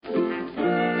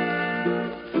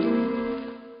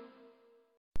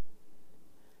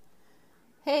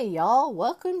Hey y'all,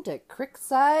 welcome to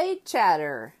Creekside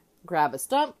Chatter. Grab a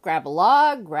stump, grab a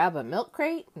log, grab a milk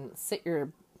crate, and sit your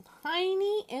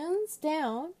tiny ends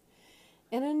down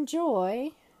and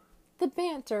enjoy the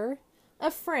banter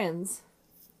of friends.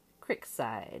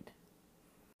 Creekside.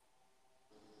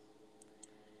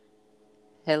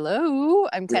 Hello,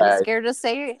 I'm kind of Yeah, scared to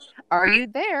say, are you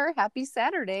there? Happy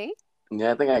Saturday.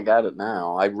 yeah, I think I got it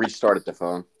now. I restarted the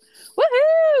phone.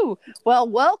 Woohoo! Well,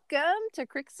 welcome to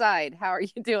Creekside. How are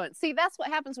you doing? See, that's what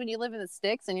happens when you live in the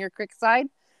sticks and you're Creekside.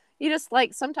 You just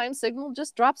sometimes signal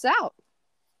just drops out.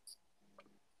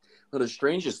 But the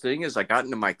strangest thing is, I got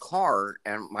into my car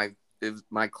and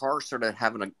my car started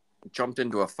jumped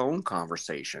into a phone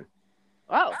conversation.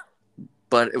 Oh,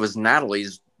 But it was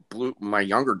Natalie's my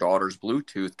younger daughter's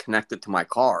Bluetooth connected to my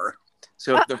car.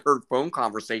 So her phone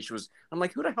conversation was, I'm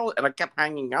like, who the hell? And I kept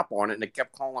hanging up on it, and it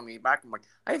kept calling me back. I'm like,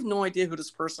 I have no idea who this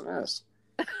person is.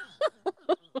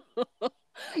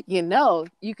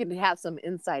 you could have some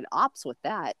inside ops with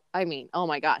that. I mean, oh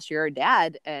my gosh, you're a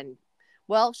dad, and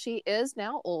well, she is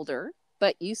now older,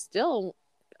 but you still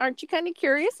aren't you kind of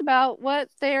curious about what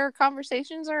their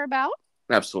conversations are about?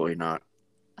 Absolutely not.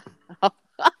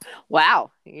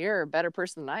 Wow, you're a better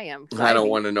person than I am. I don't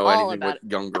want to know all anything about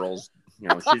with young girls.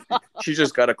 She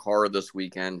just got a car this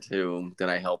weekend too that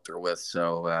I helped her with.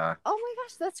 So Oh my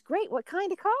gosh, that's great. What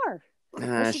kind of car?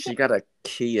 she got a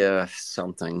Kia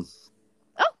something.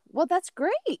 Oh, well, that's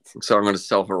great. So I'm going to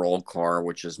sell her old car,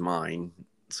 which is mine.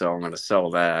 So I'm going to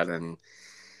sell that and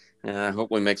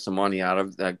hopefully make some money out of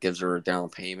it. That. Gives her a down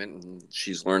payment, and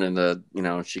she's learning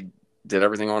she did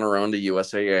everything on her own to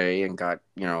USAA and got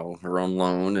her own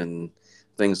loan and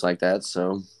things like that.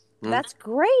 So that's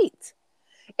great.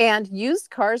 And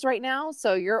used cars right now,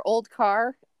 so your old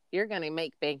car, you're going to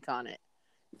make bank on it.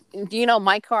 Do you know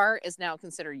my car is now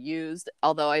considered used,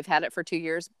 although I've had it for 2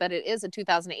 years, but it is a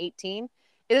 2018.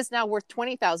 It is now worth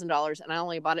 $20,000, and I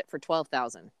only bought it for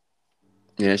 $12,000.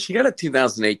 Yeah, she got a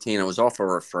 2018. It was off of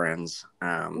her friends.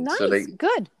 Nice, so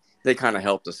good. They kind of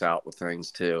helped us out with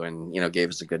things too, and gave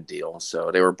us a good deal.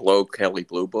 So they were Kelly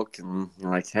Blue Book, and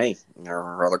like, hey,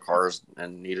 our other cars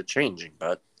and needed changing,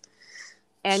 but.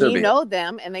 And so you know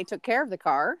them, and they took care of the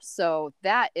car. So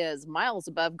that is miles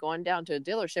above going down to a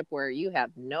dealership where you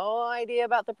have no idea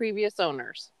about the previous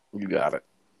owners. You got it.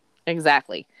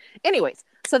 Exactly. Anyways,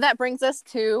 so that brings us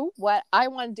to what I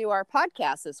want to do our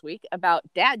podcast this week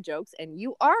about dad jokes. And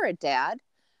you are a dad.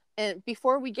 And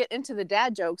before we get into the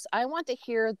dad jokes, I want to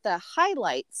hear the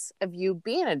highlights of you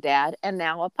being a dad and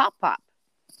now a pop.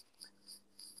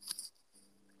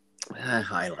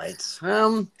 Highlights.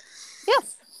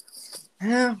 Yes.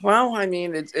 Yeah, well, I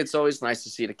mean, it's always nice to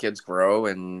see the kids grow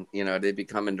and, they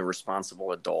become into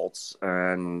responsible adults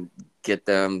and get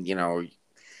them,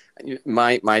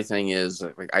 my thing is,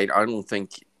 like, I don't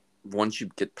think once you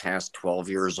get past 12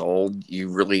 years old, you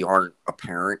really aren't a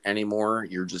parent anymore.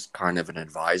 You're just kind of an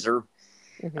advisor.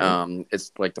 Mm-hmm.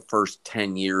 It's like the first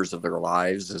 10 years of their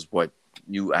lives is what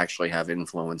you actually have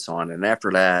influence on. And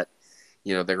after that,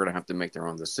 they're going to have to make their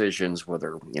own decisions,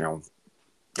 whether,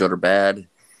 good or bad.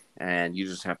 And you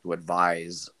just have to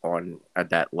advise at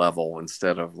that level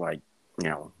instead of bringing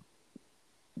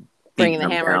the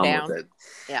hammer down. With it.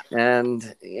 Yeah.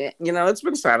 And, it's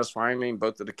been satisfying. I mean,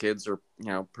 both of the kids are,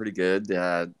 pretty good.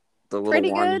 The little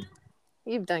pretty one. Good?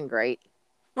 You've done great.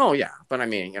 Oh, yeah. But I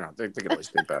mean, they could always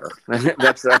be better.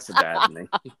 that's the dad in me.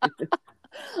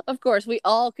 Of course, we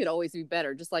all could always be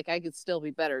better, just like I could still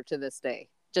be better to this day.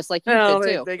 Just like you could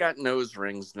too. They got nose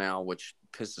rings now, which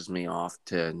pisses me off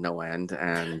to no end.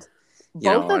 And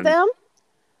both of them?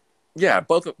 Yeah,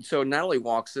 both. So Natalie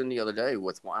walks in the other day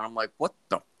with one. I'm like, what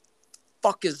the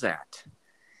fuck is that?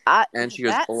 And she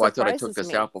goes, oh, I thought I took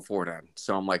this out before then.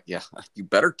 So I'm like, yeah, you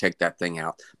better take that thing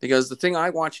out. Because the thing, I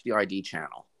watch the ID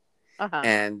channel. Uh-huh.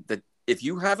 And if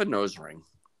you have a nose ring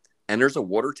and there's a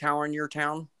water tower in your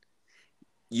town,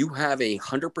 you have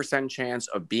 100% chance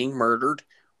of being murdered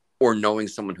or knowing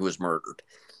someone who is murdered.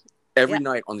 Every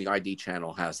night on the ID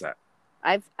channel has that.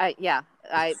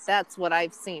 That's what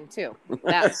I've seen too.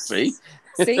 See,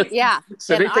 yeah.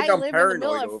 So and I live in the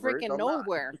middle of freaking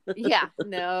nowhere. Yeah,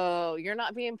 no, you're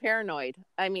not being paranoid.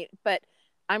 I mean, but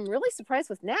I'm really surprised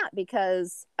with Nat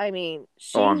because I mean,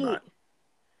 I'm not.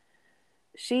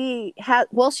 She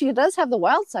does have the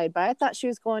wild side, but I thought she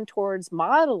was going towards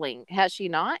modeling. Has she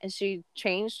not? Has she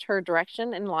changed her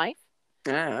direction in life?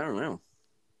 Yeah, I don't know.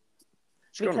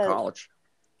 She's going to college.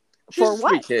 She's a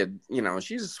sweet kid,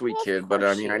 she's a sweet kid, but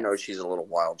I mean, I know she's a little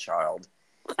wild child,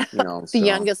 The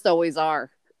youngest always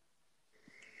are.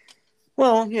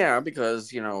 Well, yeah,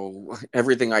 because,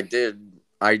 everything I did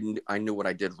I knew what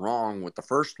I did wrong with the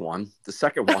first one. The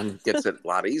second one gets it a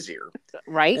lot easier.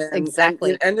 Right?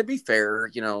 Exactly. And to be fair,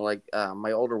 you know, like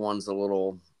my older one's a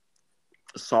little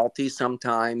salty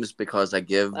sometimes because I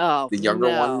give Oh the younger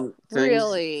no. one things,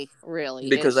 Really? Really? Is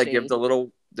because I give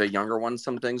she? the younger one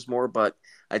some things more. But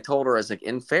I told her, I was like,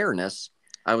 in fairness,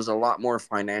 I was a lot more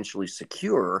financially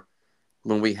secure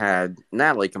when we had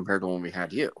Natalie compared to when we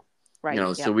had you. You Right.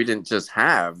 know, so Yep. we didn't just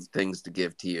have things to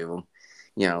give to you,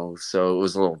 you know, so it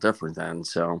was a little different then.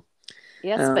 So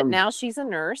Yes, but um now she's a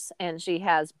nurse and she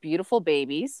has beautiful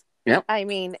babies. yep. I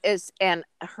mean, is and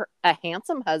her a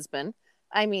handsome husband.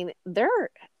 I mean, they're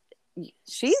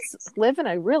she's living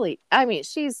a really I mean,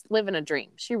 she's living a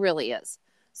dream. She really is.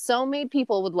 So many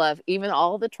people would love even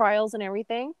all the trials and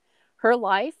everything. Her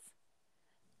life,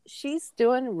 she's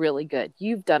doing really good.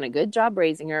 You've done a good job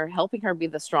raising her, helping her be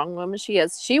the strong woman she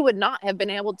is. She would not have been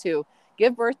able to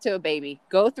give birth to a baby,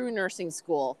 go through nursing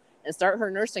school, and start her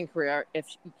nursing career if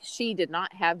she did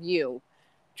not have you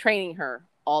training her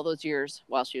all those years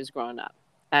while she was growing up.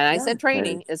 And I Yeah, said hey,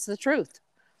 training, it's the truth.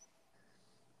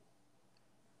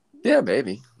 yeah,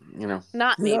 baby, you know,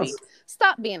 Not who knows? maybe.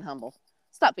 Stop being humble.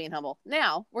 Stop being humble.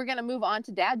 Now we're going to move on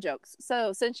to dad jokes.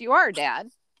 So, since you are a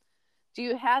dad, do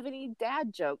you have any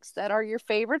dad jokes that are your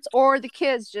favorites, or the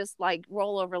kids just like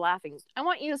roll over laughing? I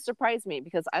want you to surprise me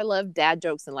because I love dad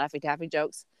jokes and Laffy Taffy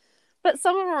jokes, but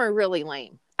some of them are really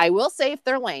lame. I will say if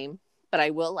they're lame, but I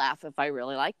will laugh if I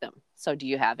really like them. So, do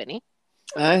you have any?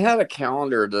 I had a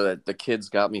calendar that the kids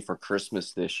got me for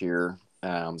Christmas this year.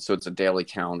 So it's a daily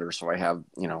calendar. So I have,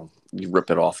 you know, you rip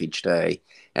it off each day, You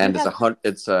and have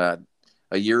it's a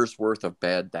year's worth of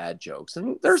bad dad jokes,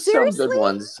 and there's some good seriously?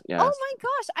 ones. Yeah, Oh my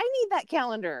gosh, I need that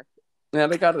calendar. yeah,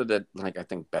 they got it at like I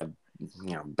think Bed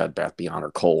Bath Beyond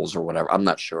or Kohl's or whatever. I'm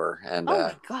not sure. And Oh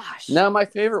my gosh. now my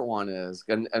favorite one is,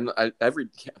 every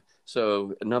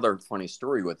so another funny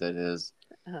story with it is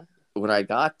Uh, when I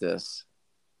got this,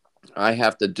 I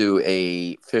have to do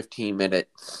a 15-minute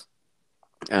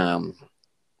um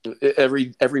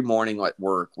every morning at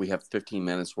work. We have 15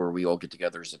 minutes where we all get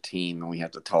together as a team and we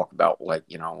have to talk about, like,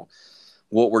 you know,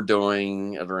 what we're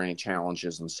doing, are there any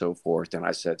challenges and so forth. And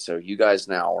I said, so you guys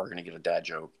now are going to get a dad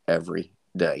joke every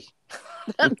day.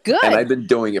 And Good. I've been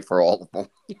doing it for all of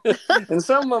them. And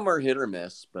some of them are hit or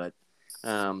miss, but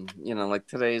you know, like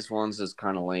today's ones is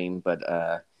kind of lame.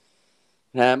 But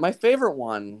my favorite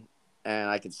one, and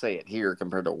I can say it here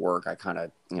compared to work, I kind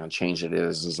of, you know, changed it,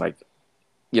 is like,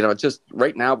 you know, just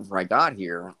right now before I got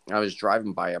here, I was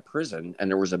driving by a prison and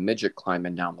there was a midget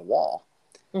climbing down the wall.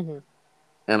 Mm-hmm.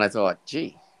 And I thought,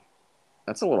 gee,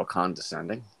 that's a little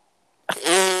condescending.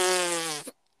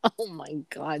 Oh my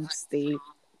God, Steve.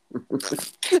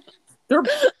 They're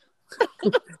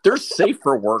they're safe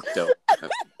for work though.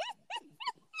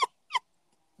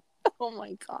 Oh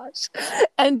my gosh.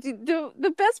 And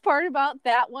the best part about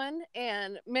that one,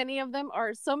 and many of them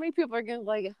are, so many people are going to be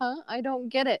like, huh? I don't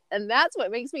get it. And that's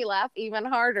what makes me laugh even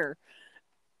harder.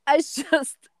 It's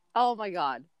just, oh my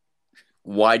God.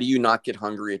 Why do you not get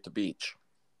hungry at the beach?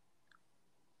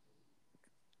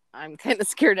 I'm kind of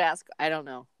scared to ask. I don't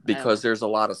know. I don't Because know. there's a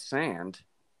lot of sand,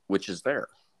 which is there.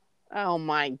 Oh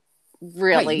my, Hey,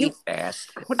 really? you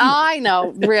asked. What do you? I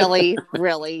know, really,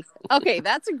 really. Okay,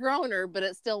 that's a groaner, but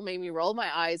it still made me roll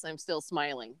my eyes. I'm still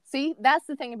smiling. See, that's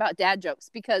the thing about dad jokes,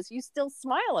 because you still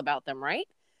smile about them, right?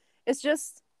 It's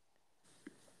just,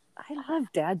 I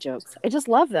love dad jokes. I just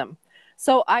love them.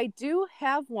 So I do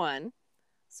have one.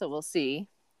 So we'll see.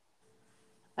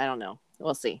 I don't know.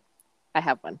 We'll see. I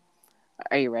have one.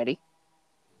 Are you ready?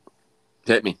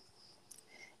 Hit me.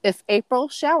 If April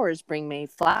showers bring May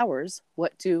flowers,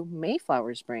 what do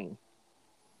Mayflowers bring?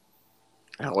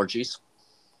 Allergies.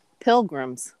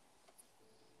 Pilgrims.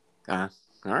 All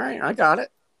right, I got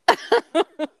it.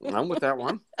 I'm with that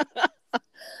one.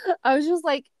 I was just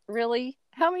like, really?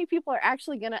 How many people are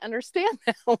actually going to understand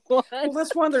that one? Well,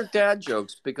 that's one of their dad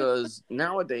jokes, because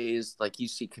nowadays, like, you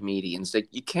see comedians that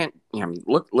you can't. You know, I mean,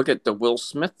 look at the Will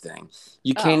Smith thing.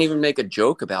 You can't Oh, even make a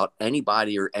joke about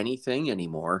anybody or anything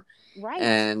anymore. right.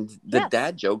 And the Yes.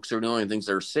 dad jokes are the only things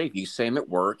that are safe. You say them at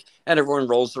work, and everyone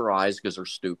rolls their eyes because they're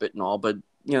stupid and all. But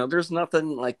you know, there's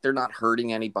nothing, like, they're not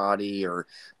hurting anybody or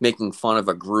making fun of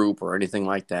a group or anything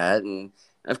like that. And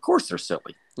of course, they're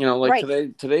silly. You know, like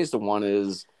Right. today's the one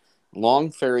is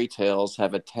long fairy tales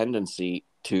have a tendency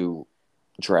to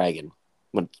dragon.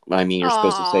 What I mean, you're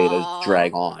supposed to say it as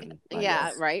drag Oh, on, I yeah,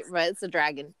 guess. right. Right. It's a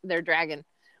dragon. They're dragon.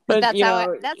 But But you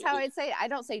know, that's how I'd say it. I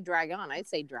don't say drag on. I'd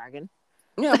say dragon.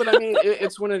 yeah. But I mean,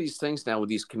 it's one of these things now with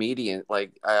these comedians.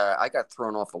 Like, I got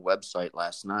thrown off a website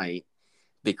last night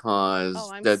Oh, because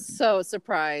I'm the so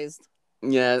surprised.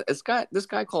 Yeah, this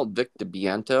guy called Vic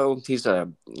DeBiento. He's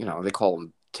they call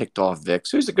him Ticked Off Vic.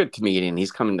 So he's a good comedian.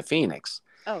 He's coming to Phoenix.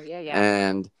 Oh yeah, yeah.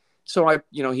 And so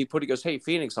he goes, "Hey,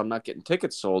 Phoenix, I'm not getting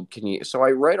tickets sold. Can you?" So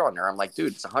I write on there, I'm like,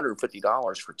 "Dude, it's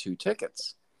 $150 for 2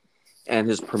 tickets." And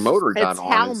his promoter got It's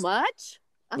on how and, much?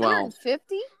 well,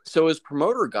 150? so his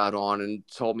promoter got on and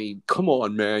told me, "Come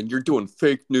on, man, you're doing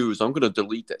fake news. I'm going to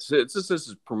delete this." This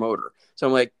is promoter. So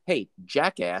I'm like, "Hey,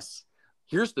 jackass,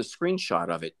 here's the screenshot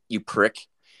of it, you prick."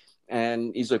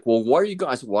 And he's like, "Well, why are you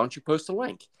guys? Why don't you post a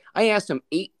link?" I asked him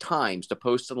 8 times to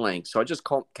post a link, so I just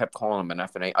kept calling him an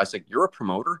FNA. I was like, "You're a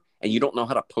promoter and you don't know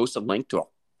how to post a link to a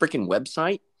freaking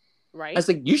website?" I Right. was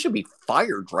like, "You should be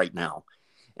fired right now."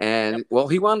 Yep. And well,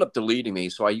 he wound up deleting me,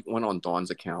 so I went on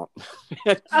Dawn's account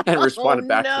and Oh responded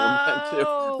back to him then too.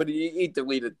 no. But he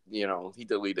deleted, he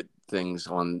deleted things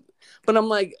on. But I'm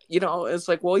like, it's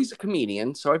like, well, he's a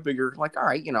comedian, so I figured, like, all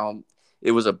right,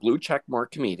 it was a blue check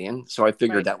mark comedian, so I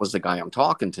figured Right. that was the guy I'm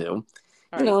talking to.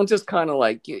 Right. Just kind of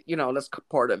like, that's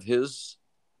part of his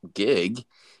gig.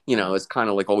 It's kind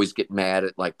of like always get mad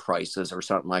at like prices or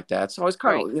something like that. So I was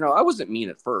kind Right. of, I wasn't mean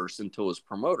at first until his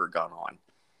promoter got on,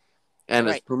 and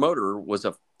his Right. promoter was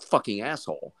a fucking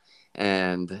asshole.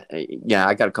 And yeah,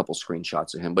 I got a couple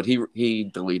screenshots of him, but he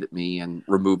deleted me and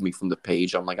removed me from the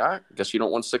page. I'm like, I guess you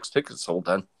don't want 6 tickets sold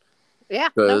then, Yeah,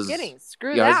 no because kidding.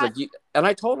 Screw yeah, it's that. like, and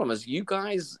I told him, as you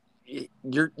guys,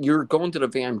 you're going to the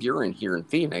Van Buren here in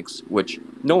Phoenix, which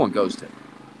no one goes to,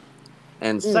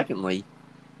 and Mm. secondly,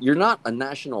 you're not a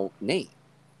national name.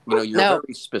 You're No.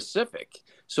 very specific.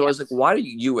 So I Yep. was like, why are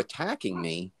you attacking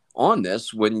me on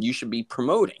this when you should be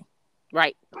promoting?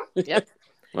 Right. Yep.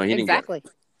 Well, he didn't get it, Exactly.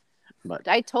 but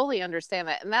I totally understand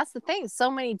that. And that's the thing.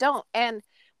 So many don't. And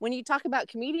when you talk about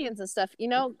comedians and stuff,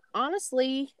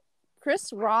 honestly,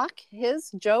 Chris Rock,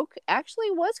 his joke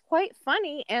actually was quite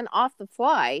funny and off the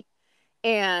fly.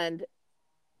 And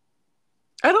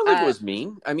I don't think it uh, was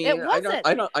mean. I it mean, wasn't.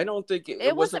 I don't think it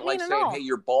It wasn't wasn't like mean at saying, "Hey, all.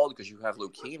 you're bald because you have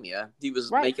leukemia." He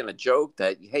was Right. making a joke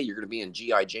that, "Hey, you're going to be in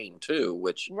GI Jane too,"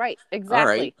 which, Right. all right,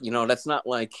 Exactly. that's not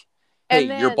like, "Hey,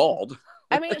 And you're then, bald."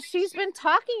 I mean, she's been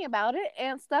talking about it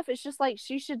and stuff. It's just like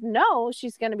she should know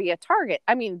she's going to be a target.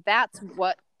 I mean, that's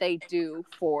what they do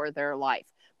for their life.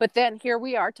 But then here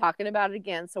we are talking about it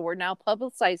again. So we're now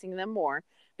publicizing them more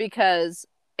because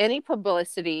any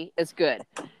publicity is good,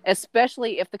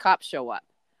 especially if the cops show up.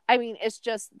 I mean, it's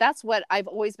just that's what I've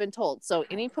always been told. So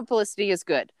any publicity is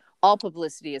good. All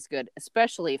publicity is good,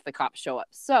 especially if the cops show up.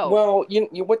 So, Well,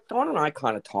 what Dawn and I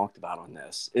kind of talked about on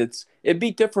this. It'd be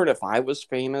different if I was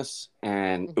famous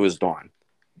and it was Dawn,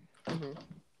 mhm.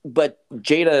 but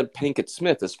Jada Pinkett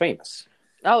Smith is famous,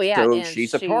 Oh yeah, so and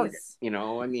she's a target. I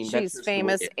mean, that's she's just the way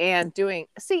famous and doing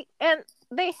and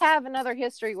they have another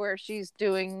history where she's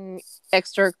doing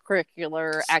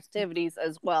extracurricular activities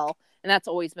as well, and that's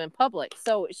always been public.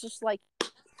 So it's just like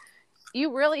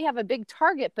you really have a big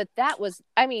target, but that was,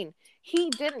 I mean, he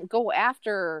didn't go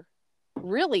after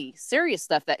really serious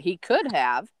stuff that he could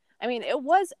have. I mean, it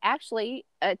was actually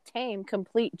a tame,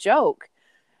 complete joke.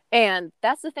 And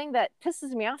that's the thing that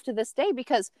pisses me off to this day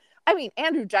because, I mean,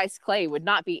 Andrew Dice Clay would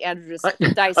not be Andrew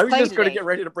Dice I was Clay just going to today. get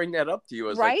ready to bring that up to you. I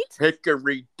was like, Right?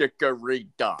 hickory dickory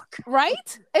dock.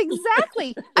 Right?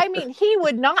 Exactly. I mean, he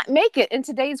would not make it in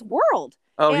today's world.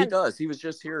 Oh, he And does. He was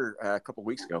just here a couple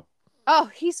weeks ago. oh,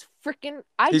 he's freaking,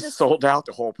 He's sold out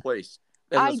the whole place.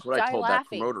 And I that's what I die told that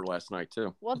laughing. promoter last night,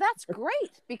 too. Well, that's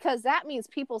great because that means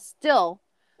people still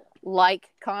like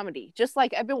comedy. Just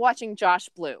like I've been watching Josh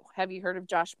Blue. Have you heard of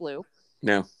Josh Blue?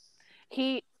 No.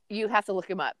 You have to look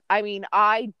him up. I mean,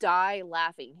 I die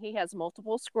laughing. He has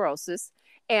multiple sclerosis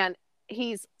and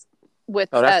he's with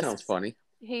Oh, that us. sounds funny.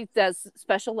 He does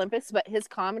Special Olympics, but his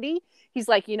comedy, he's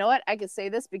like, you know what? I could say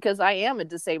this because I am a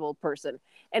disabled person.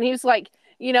 And he was like,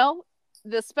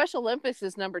 the Special Olympics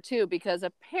is number 2 because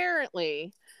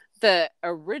apparently the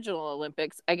original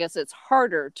Olympics, I guess it's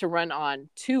harder to run on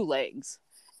 2 legs.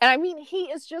 And I mean, he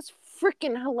is just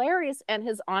freaking hilarious and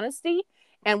his honesty.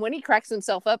 And when he cracks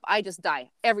himself up, I just die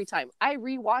every time. I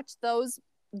rewatch those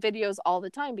videos all the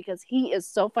time because he is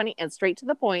so funny and straight to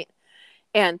the point.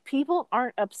 And people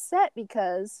aren't upset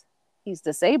because he's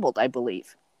disabled, I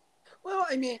believe. Well,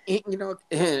 I mean,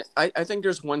 I think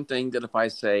there's one thing that if I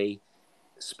say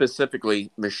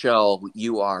specifically, Michelle,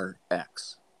 you are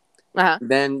X, Uh-huh.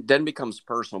 then becomes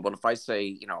personal. But if I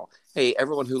say, hey,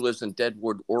 everyone who lives in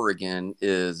Deadwood, Oregon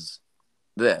is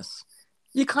this,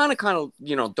 you kind of,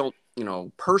 don't,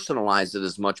 personalize it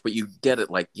as much, but you get it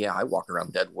like, yeah, I walk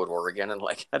around Deadwood, Oregon, and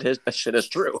like that shit is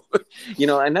true.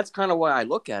 And that's kind of why I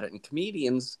look at it. And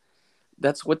comedians,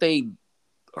 that's what they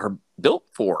are built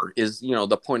for, is,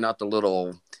 to point out the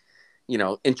little,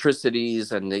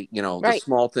 intricities and the Right.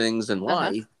 small things in Uh-huh.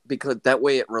 life, because that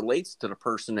way it relates to the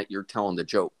person that you're telling the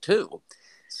joke to.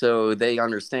 So they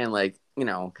understand, like,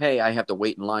 hey, I have to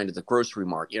wait in line at the grocery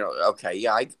mart. Okay,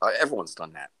 yeah, everyone's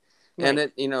done that. And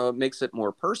Right. it makes it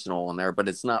more personal in there, but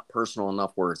it's not personal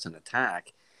enough where it's an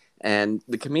attack. And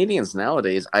the comedians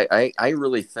nowadays, I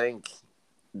really think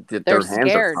that They're their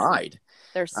hands are scared. tied.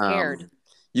 They're scared.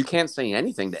 You can't say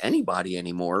anything to anybody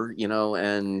anymore,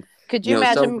 and Could you some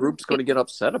imagine? group's going to get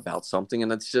upset about something,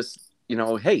 and it's just,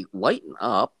 hey, lighten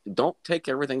up. Don't take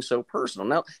everything so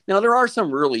personal. Now there are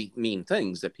some really mean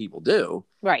things that people do.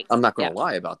 Right. I'm not going Yeah. to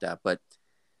lie about that, but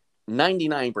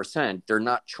 99% they're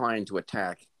not trying to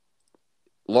attack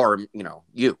Laura,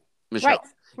 you, Right. Michelle.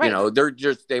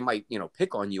 Right. They might,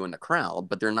 pick on you in the crowd,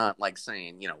 but they're not like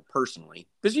saying, personally,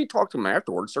 because you talk to them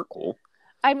afterwards, they're cool.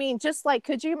 I mean, just like,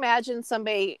 could you imagine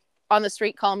somebody on the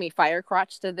street calling me fire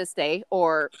crotch to this day,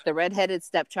 or the redheaded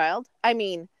stepchild? I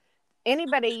mean,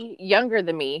 anybody younger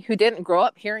than me who didn't grow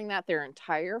up hearing that their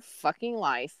entire fucking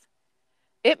life,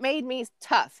 it made me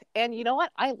tough. And you know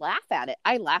what? I laugh at it.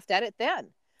 I laughed at it then.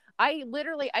 I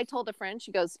told a friend,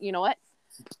 she goes, you know what?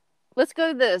 Let's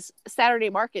go to this Saturday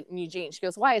market in Eugene. She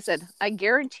goes, why? I said, I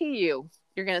guarantee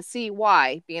you're going to see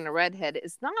why being a redhead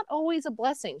is not always a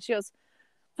blessing. She goes,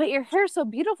 but your hair's so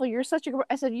beautiful. You're such a.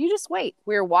 I said, you just wait.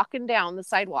 We were walking down the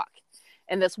sidewalk,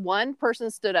 and this one person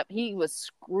stood up. He was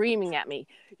screaming at me,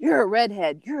 "You're a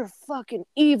redhead. You're fucking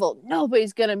evil.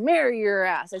 Nobody's gonna marry your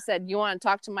ass." I said, "You want to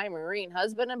talk to my Marine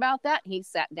husband about that?" He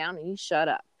sat down and he shut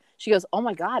up. She goes, "Oh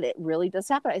my God, it really does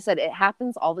happen." I said, "It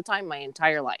happens all the time, my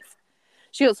entire life."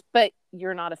 She goes, "But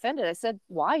you're not offended." I said,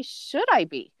 "Why should I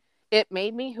be? It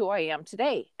made me who I am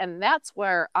today." And that's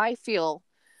where I feel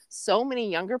so many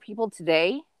younger people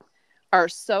today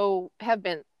have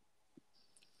been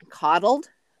coddled.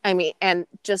 I mean, and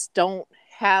just don't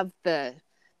have the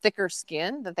thicker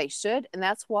skin that they should. And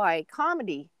that's why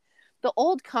the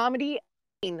old comedy,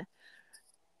 I mean,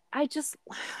 I just,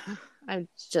 I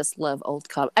just love old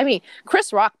comedy. I mean,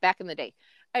 Chris Rock back in the day.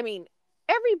 I mean,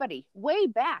 everybody way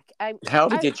back. How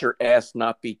to get your ass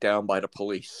not beat down by the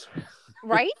police.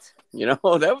 Right? That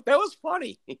was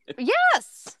funny.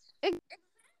 Yes.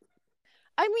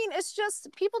 I mean, it's just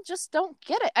people just don't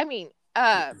get it. I mean,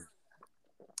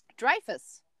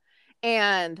 Dreyfus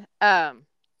and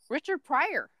Richard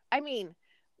Pryor. I mean,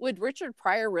 would Richard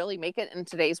Pryor really make it in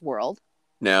today's world?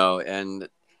 No, and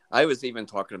I was even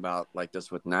talking about like this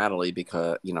with Natalie,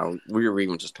 because we were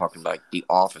even just talking about The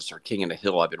Office or King of the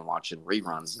Hill. I've been watching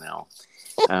reruns now,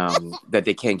 that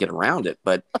they can't get around it.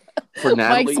 But for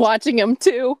Natalie, Mike's watching him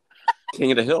too.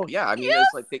 King of the Hill, yeah. I mean, Yes.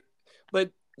 it's like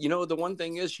but the one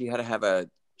thing is she had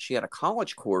a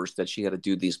college course that she had to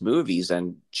do these movies,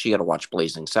 and she had to watch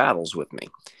Blazing Saddles with me.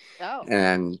 Oh.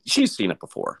 And she's seen it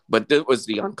before, but it was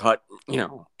the uncut,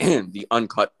 the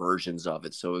uncut versions of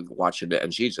it. So watching it,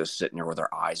 and she's just sitting there with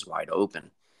her eyes wide open.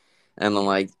 And I'm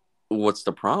like, what's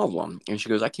the problem? And she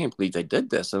goes, I can't believe they did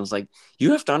this. And I was like,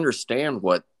 you have to understand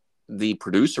what the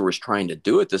producer was trying to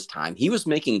do at this time. He was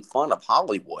making fun of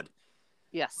Hollywood.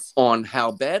 Yes. On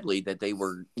how badly that they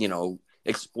were,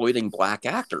 exploiting black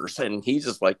actors. And he's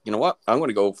just like, you know what? I'm going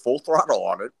to go full throttle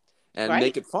on it and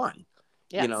make it fun.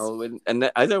 Yes. And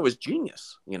I thought it was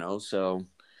genius, so.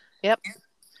 Yep.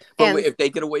 But if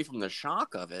they get away from the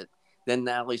shock of it, then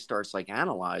Natalie starts like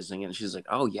analyzing it, and she's like,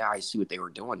 oh yeah, I see what they were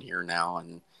doing here now.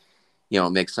 And, it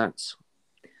makes sense.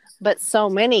 But so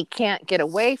many can't get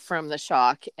away from the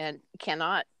shock and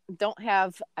don't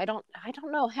have, I don't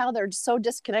know how they're so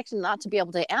disconnected not to be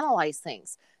able to analyze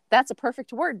things. That's a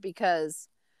perfect word, because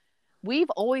we've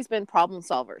always been problem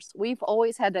solvers. We've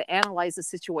always had to analyze the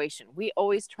situation. We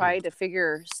always try to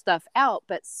figure stuff out,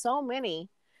 but so many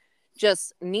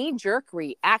just knee-jerk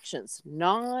reactions,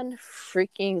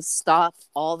 non-freaking stop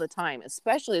all the time,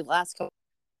 especially the last couple.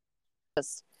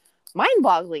 Just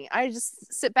mind-boggling. I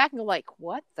just sit back and go like,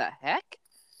 what the heck?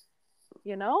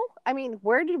 I mean,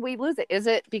 where did we lose it? Is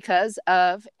it because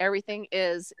of everything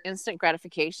is instant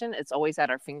gratification? It's always at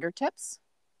our fingertips.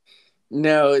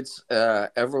 No, it's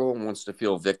everyone wants to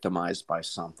feel victimized by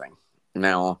something.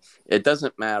 Now, it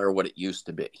doesn't matter what it used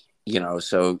to be,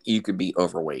 so you could be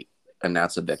overweight, and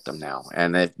that's a victim now.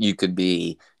 And if you could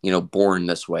be, born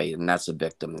this way, and that's a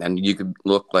victim. And you could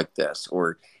look like this,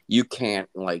 or you can't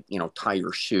tie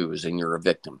your shoes, and you're a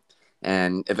victim.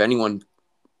 And if anyone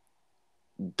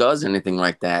does anything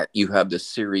like that, you have this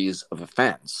series of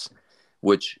offense,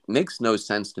 which makes no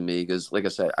sense to me, because like I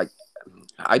said,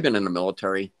 I've been in the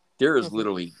military. There is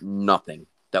literally nothing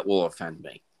that will offend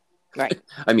me. Right.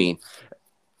 I mean,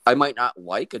 I might not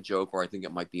like a joke, or I think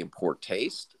it might be in poor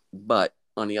taste, but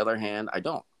on the other hand, I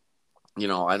don't.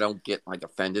 I don't get like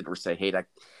offended or say, hey, that,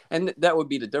 and that would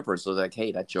be the difference. So like,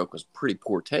 hey, that joke was pretty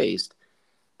poor taste.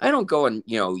 I don't go and,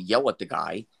 yell at the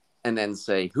guy and then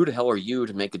say, who the hell are you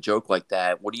to make a joke like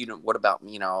that? What do you know? What about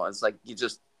me? It's like, you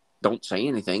just don't say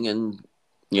anything. And,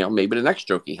 maybe the next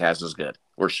joke he has is good,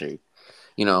 or she,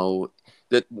 you know,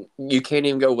 that you can't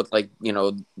even go with like,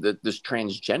 this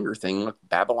transgender thing. Look,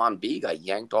 Babylon B got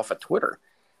yanked off of Twitter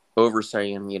over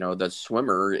saying, the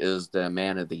swimmer is the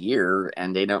man of the year,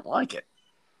 and they don't like it.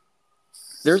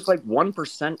 There's like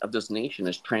 1% of this nation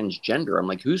is transgender. I'm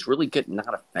like, who's really getting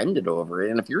not offended over it?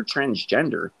 And if you're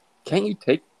transgender, can't you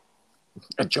take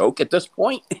a joke at this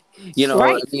point?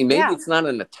 Right. I mean, maybe Yeah. it's not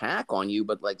an attack on you,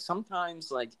 but like sometimes,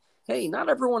 like, hey, not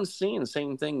everyone's seeing the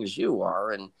same thing as you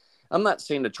are. And I'm not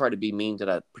saying to try to be mean to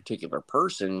that particular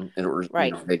person or,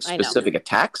 Right. make I know. specific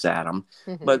attacks at them,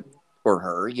 Hmm. but, or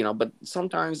her, but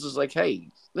sometimes it's like, hey,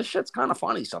 this shit's kind of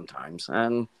funny sometimes.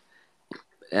 And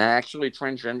actually,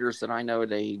 transgenders that I know,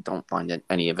 they don't find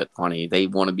any of it funny. They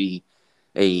want to be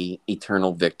a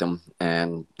eternal victim,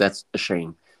 and that's a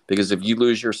shame. Because if you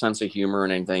lose your sense of humor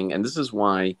and anything, and this is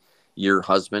why your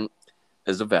husband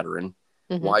is a veteran,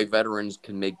 Hmm. why veterans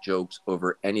can make jokes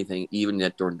over anything, even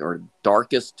at their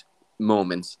darkest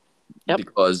moments, Yep.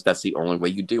 because that's the only way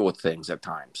you deal with things at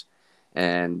times.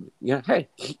 And yeah, hey,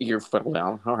 you're fell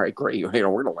down. All right, great.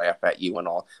 We're gonna laugh at you and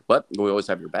all, but we always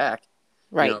have your back.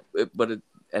 Right. But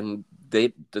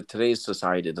today's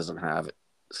society doesn't have it.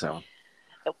 So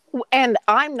And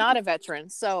I'm not a veteran,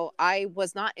 so I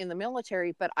was not in the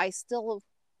military, but I still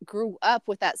grew up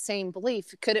with that same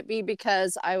belief. Could it be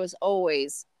because I was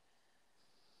always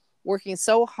working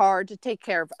so hard to take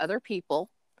care of other people?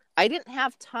 I didn't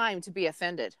have time to be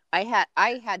offended. I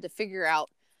had to figure out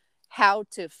how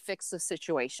to fix the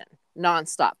situation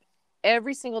nonstop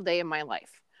every single day of my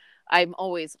life. I'm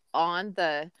always on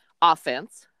the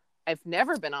offense. I've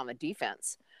never been on the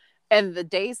defense. And the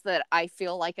days that I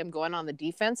feel like I'm going on the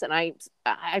defense and I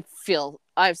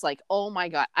was like, oh my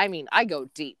God. I mean, I go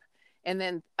deep. And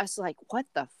then I was like, what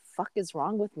the fuck is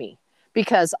wrong with me?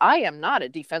 Because I am not a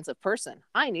defensive person.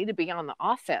 I need to be on the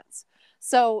offense.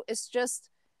 So it's just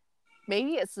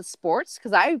maybe it's the sports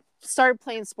because I started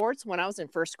playing sports when I was in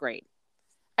first grade.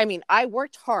 I mean, I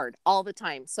worked hard all the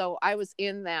time. So I was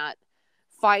in that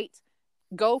fight,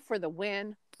 go for the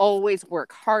win, always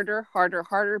work harder, harder,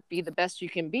 harder, be the best you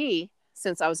can be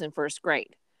since I was in first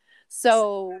grade.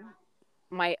 So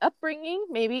my upbringing,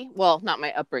 maybe, well, not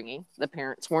my upbringing, the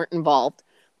parents weren't involved,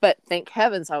 but thank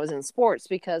heavens I was in sports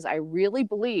because I really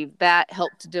believe that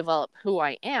helped to develop who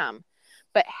I am.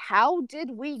 But how did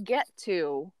we get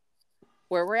to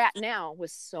where we're at now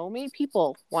with so many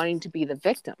people wanting to be the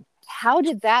victim? How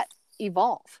did that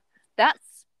evolve? That's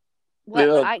what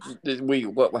yeah, I,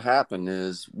 what happened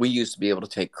is we used to be able to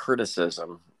take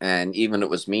criticism, and even if it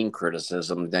was mean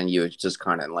criticism, then you would just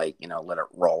kind of like let it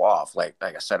roll off. Like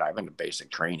I said, I've been in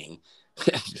basic training.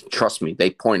 Trust me,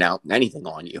 they point out anything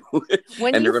on you,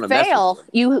 when and you they're going to mess with fail,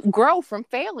 you. you grow from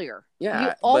failure. You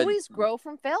Yeah, always grow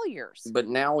from failures. but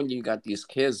now when you got these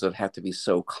kids that have to be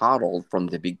so coddled from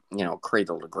the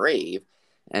cradle to grave,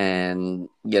 and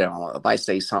if I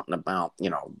say something about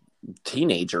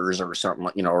teenagers or something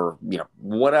like or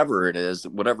whatever it is,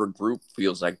 whatever group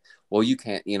feels like, well, you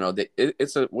can't,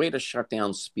 it's a way to shut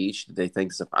down speech that they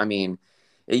think. I mean,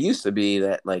 it used to be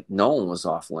that like no one was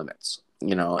off limits, and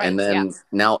Right. Yeah. then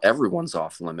now everyone's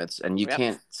off limits, and you Yep.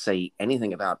 can't say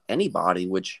anything about anybody,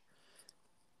 which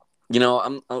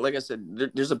I'm like I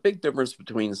said, there's a big difference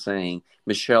between saying,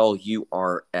 Michelle, you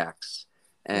are X,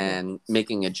 Hmm. and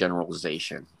making a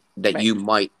generalization that Right. you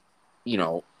might, you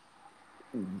know,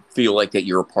 feel like that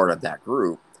you're a part of that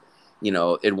group,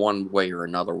 in one way or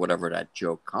another, whatever that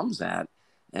joke comes at.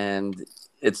 And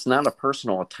it's not a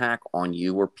personal attack on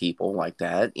you or people like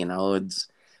that.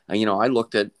 I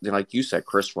looked at, like you said,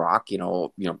 Chris Rock,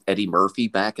 Eddie Murphy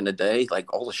back in the day,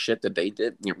 like all the shit that they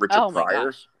did, Richard Oh my Pryor.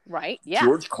 gosh. Right. Yeah.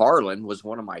 George Carlin was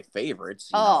one of my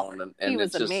favorites, Oh, he and was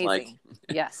it's just like, amazing.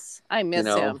 Yes. I you miss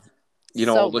know, him.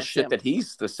 So all the miss shit him. that he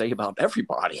used to say about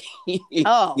everybody,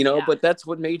 Oh, yeah. but that's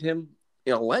what made him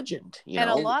a legend, And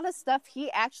a lot of stuff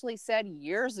he actually said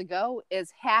years ago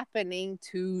is happening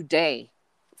today.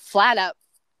 Flat up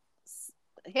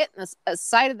hitting a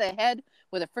side of the head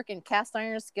with a freaking cast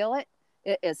iron skillet.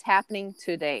 It is happening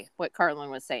today, what Carlin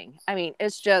was saying. I mean,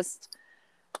 it's just,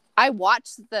 I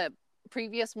watched the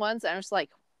previous ones and I was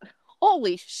like,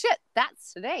 holy shit,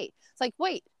 that's today. It's like,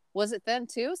 wait, was it then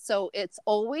too? So it's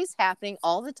always happening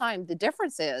all the time. The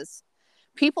difference is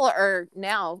people are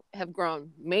now have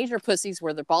grown major pussies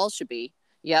where their balls should be.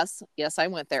 Yes, yes, I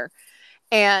went there.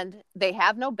 And they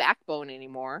have no backbone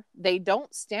anymore. They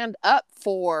don't stand up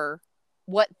for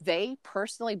what they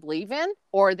personally believe in,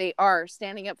 or they are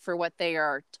standing up for what they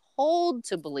are told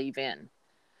to believe in.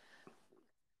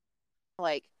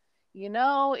 Like,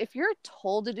 if you're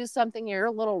told to do something, you're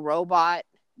a little robot,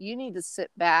 you need to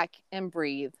sit back and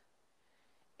breathe.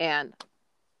 And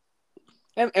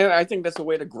I think that's a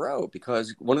way to grow,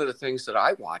 because one of the things that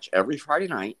I watch every Friday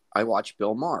night, I watch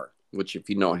Bill Maher, which, if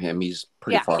you know him, he's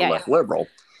pretty far left liberal.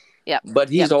 Yep. But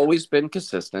he's always been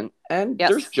consistent. And Yes.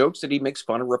 there's jokes that he makes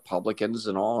fun of Republicans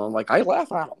and all. And like, I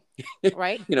laugh at him.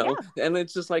 Right. And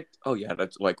it's just like, oh yeah,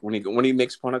 that's like when he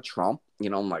makes fun of Trump,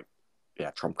 I'm like,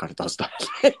 yeah, Trump kind of does that.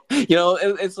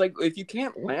 It's like, if you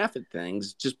can't laugh at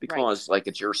things just because like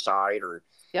it's your side, or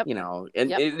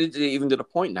it's even to the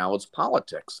point now, it's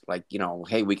politics. Like,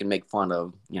 hey, we can make fun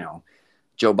of,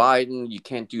 Joe Biden, you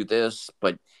can't do this,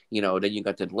 but then you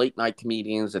got the late night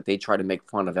comedians that they try to make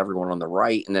fun of everyone on the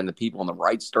right, and then the people on the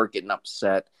right start getting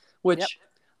upset, which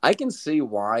I can see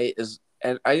why is,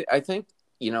 and I think,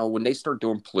 when they start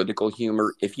doing political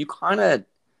humor, if you kind of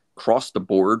cross the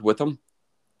board with them,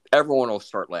 everyone will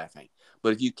start laughing.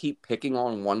 But if you keep picking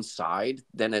on one side,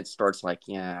 then it starts like,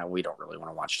 yeah, we don't really want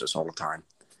to watch this all the time.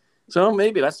 So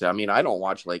maybe that's it. I mean, I don't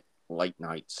watch like late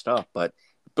night stuff, but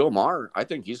Bill Maher, I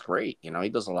think he's great. He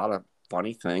does a lot of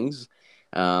funny things.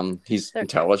 He's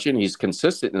intelligent. He's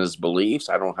consistent in his beliefs.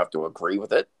 I don't have to agree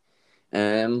with it.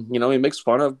 And, he makes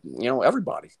fun of,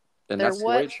 everybody. And that's the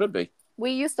way it should be.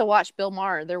 We used to watch Bill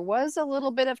Maher. There was a little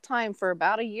bit of time for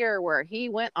about a year where he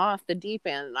went off the deep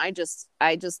end. And I just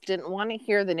didn't want to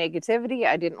hear the negativity.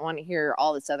 I didn't want to hear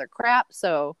all this other crap.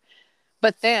 So,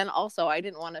 but then also I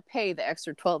didn't want to pay the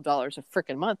extra $12 a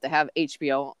freaking month to have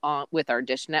HBO on with our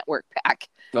Dish Network pack.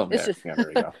 Oh, it's just, there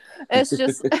you go. It's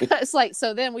just, it's like,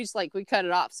 so then we cut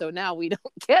it off. So now we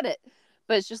don't get it.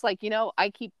 But it's just like, I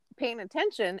keep paying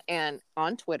attention, and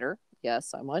on Twitter.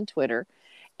 Yes, I'm on Twitter.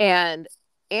 And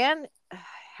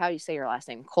how do you say her last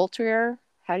name? Coulter.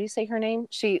 How do you say her name?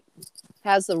 She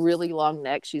has a really long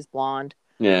neck. She's blonde.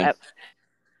 Yeah.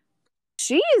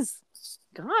 She's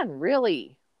gone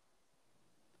really.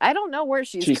 I don't know where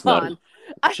she's gone.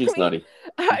 Nutty. She's nutty.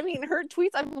 I mean, her tweets,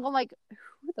 I'm like,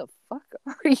 who the fuck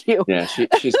are you? Yeah,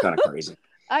 she's kind of crazy.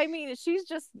 I mean, she's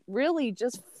just really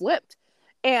just flipped.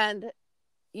 And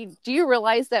do you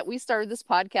realize that we started this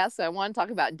podcast? So I want to talk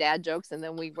about dad jokes, and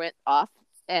then we went off.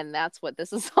 And that's what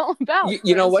this is all about.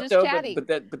 You know what, though?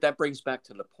 But that brings back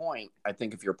to the point. I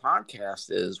think if your podcast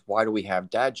is, why do we have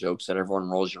dad jokes that everyone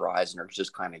rolls your eyes and are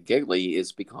just kind of giggly,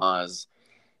 is because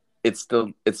it's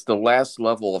the last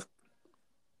level of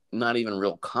not even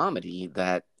real comedy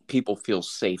that people feel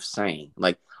safe saying.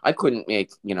 Like, I couldn't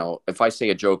make, if I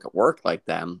say a joke at work like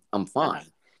them, I'm fine.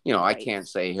 I can't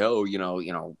say,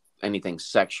 anything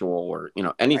sexual or,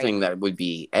 anything that would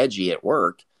be edgy at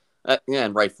work.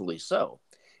 And rightfully so.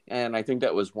 And I think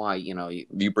that was why,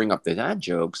 you bring up the dad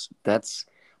jokes. That's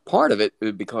part of it,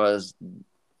 because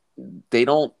they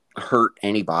don't hurt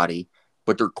anybody,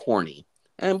 but they're corny.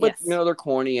 But they're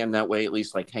corny, and that way, at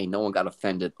least, like, hey, no one got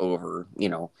offended over,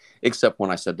 except when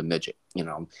I said the midget,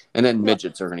 and then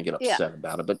midgets are going to get upset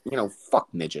about it. But, fuck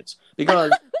midgets.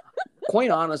 Because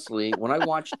quite honestly, when I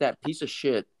watched that piece of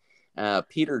shit,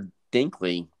 Peter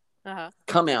Dinkley,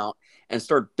 come out and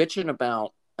start bitching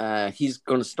about, he's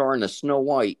going to star in the Snow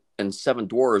White and Seven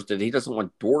Dwarfs, that he doesn't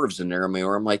want dwarves in there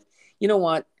anymore. I'm like, you know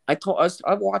what? I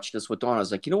watched this with Dawn. I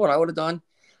was like, you know what I would have done?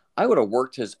 I would have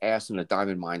worked his ass in the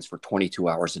diamond mines for 22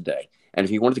 hours a day. And if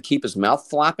he wanted to keep his mouth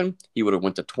flapping, he would have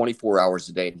went to 24 hours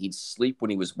a day, and he'd sleep when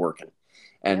he was working.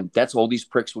 And that's all these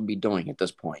pricks would be doing at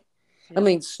this point. I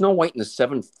mean, Snow White and the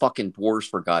Seven fucking Dwarfs,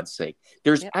 for God's sake.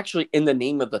 There's actually in the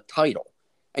name of the title,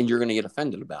 and you're going to get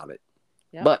offended about it.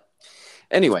 But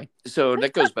anyway, so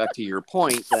that goes back to your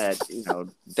point that,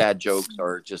 dad jokes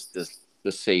are just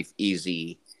the safe,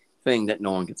 easy thing that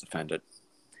no one gets offended.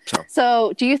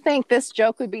 So do you think this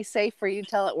joke would be safe for you to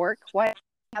tell at work? Why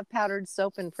have powdered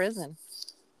soap in prison?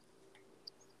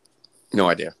 No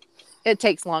idea. It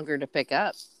takes longer to pick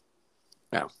up.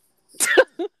 No.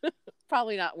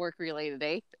 Probably not work related,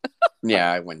 eh?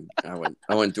 Yeah, I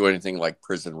wouldn't do anything like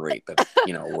prison rape at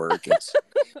work. It's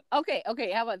okay.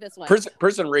 How about this one?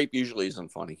 Prison rape usually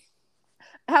isn't funny.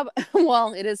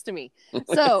 Well, it is to me.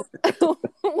 So,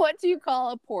 what do you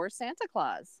call a poor Santa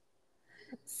Claus?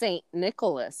 Saint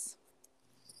Nicholas.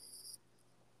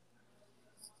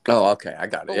 Oh, okay, I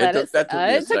got it. That took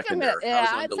me a second there. Yeah,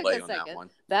 I was on delay on that one.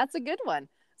 That's a good one.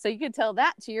 So you can tell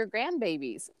that to your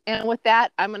grandbabies. And with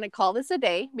that, I'm going to call this a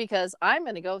day, because I'm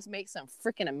going to go make some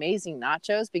freaking amazing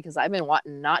nachos, because I've been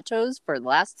wanting nachos for the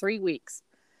last 3 weeks.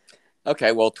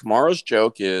 Okay, well, tomorrow's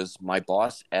joke is, my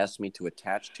boss asked me to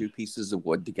attach 2 pieces of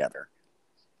wood together.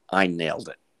 I nailed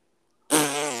it.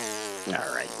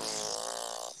 All right.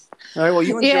 All right. Well,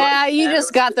 you enjoy. Yeah, you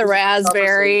just got the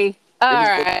raspberry. All It was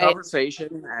a good right.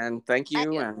 conversation, and thank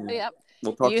you. And Yep.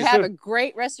 we'll talk to You you have soon. a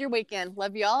great rest of your weekend.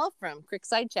 Love you all from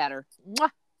Creekside Chatter. Mwah.